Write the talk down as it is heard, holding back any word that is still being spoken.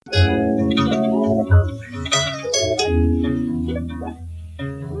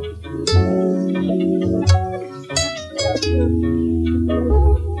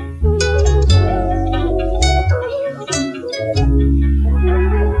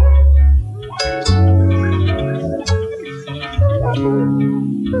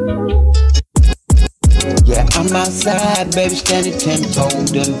Yeah, I'm outside, baby, standing 10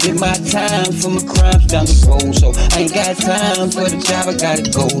 toes. Done did my time for my crimes down the road. So I ain't got time for the job, I gotta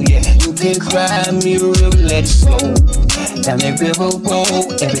go. Yeah, you can cry me a river, let it flow. Down that river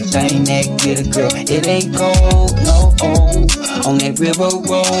road, everything that get a girl, it ain't gold, no. On that river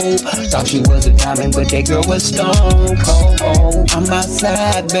road, thought she was a diamond, but that girl was stone cold. I'm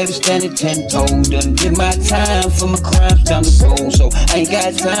outside, baby, standing 10 toes. Done did my time for my crimes down the road. So I ain't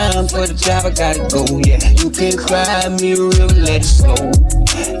got time for the job, I gotta go. Yeah, you can cry me a river, let it flow.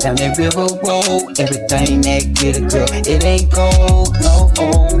 Down that river road, everything that get a girl, it ain't gold, no.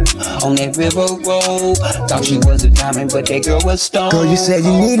 On that river road, thought she was a diamond, but that girl was stone. Girl, you said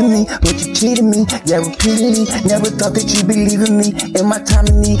you needed me, but you cheated me. Yeah, repeatedly, never thought that you'd believe in me. In my time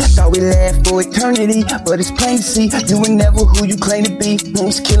of need, thought we laughed for eternity, but it's plain to see you were never who you claim to be.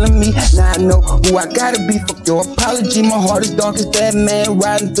 It's killing me, now I know who I gotta be. Fuck your apology, my heart is dark as that man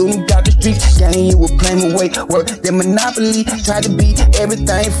riding through them garbage streets. Gang, you were playing away, work that monopoly. Tried to be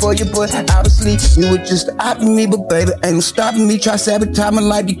everything for you, but obviously you were just stopping me. But baby, ain't no stopping me. Try sabotage my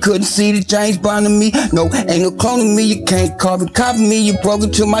life, you couldn't see the James Bond in me. No, ain't no cloning me, you can't carbon copy me. You broke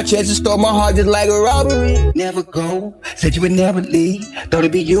into my chest and stole my heart just like a robbery. Never go, said you would never leave. Thought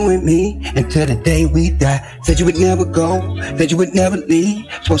it'd be you and me until the day we die. Said you would never go, said you would never leave.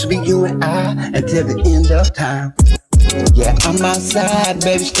 Supposed to be you and I until the end of time. Yeah, I'm outside,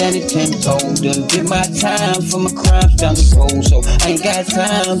 baby, standing 10 toes. Done did my time for my crimes down the road. So I ain't got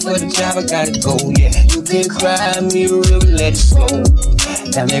time for the job, I gotta go. Yeah, you can cry me a river, let it flow.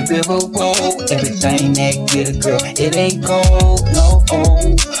 Down that river road, everything that get a girl, it ain't gold, no.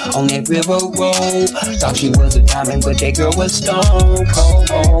 On that river road, thought she was a diamond, but that girl was stone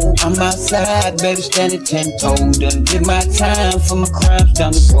cold. I'm outside, baby, standing 10 toes. Done did my time for my crimes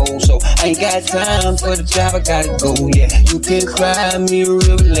down the road. So I ain't got time for the job, I gotta go. Yeah, you can cry me a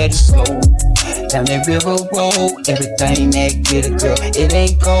river, let it flow. Down that river road, everything that get a girl, it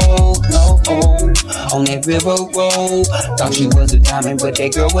ain't gold, no. On that river road, thought she was a diamond, but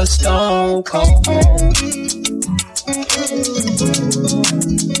that girl was stone cold.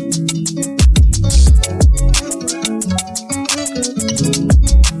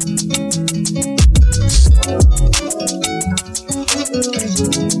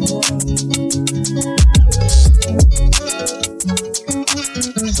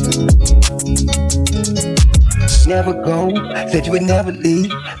 Never go, said you would never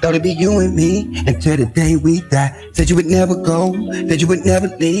leave. Thought it'd be you and me until the day we die. Said you would never go, said you would never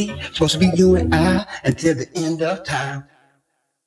leave. Supposed to be you and I until the end of time.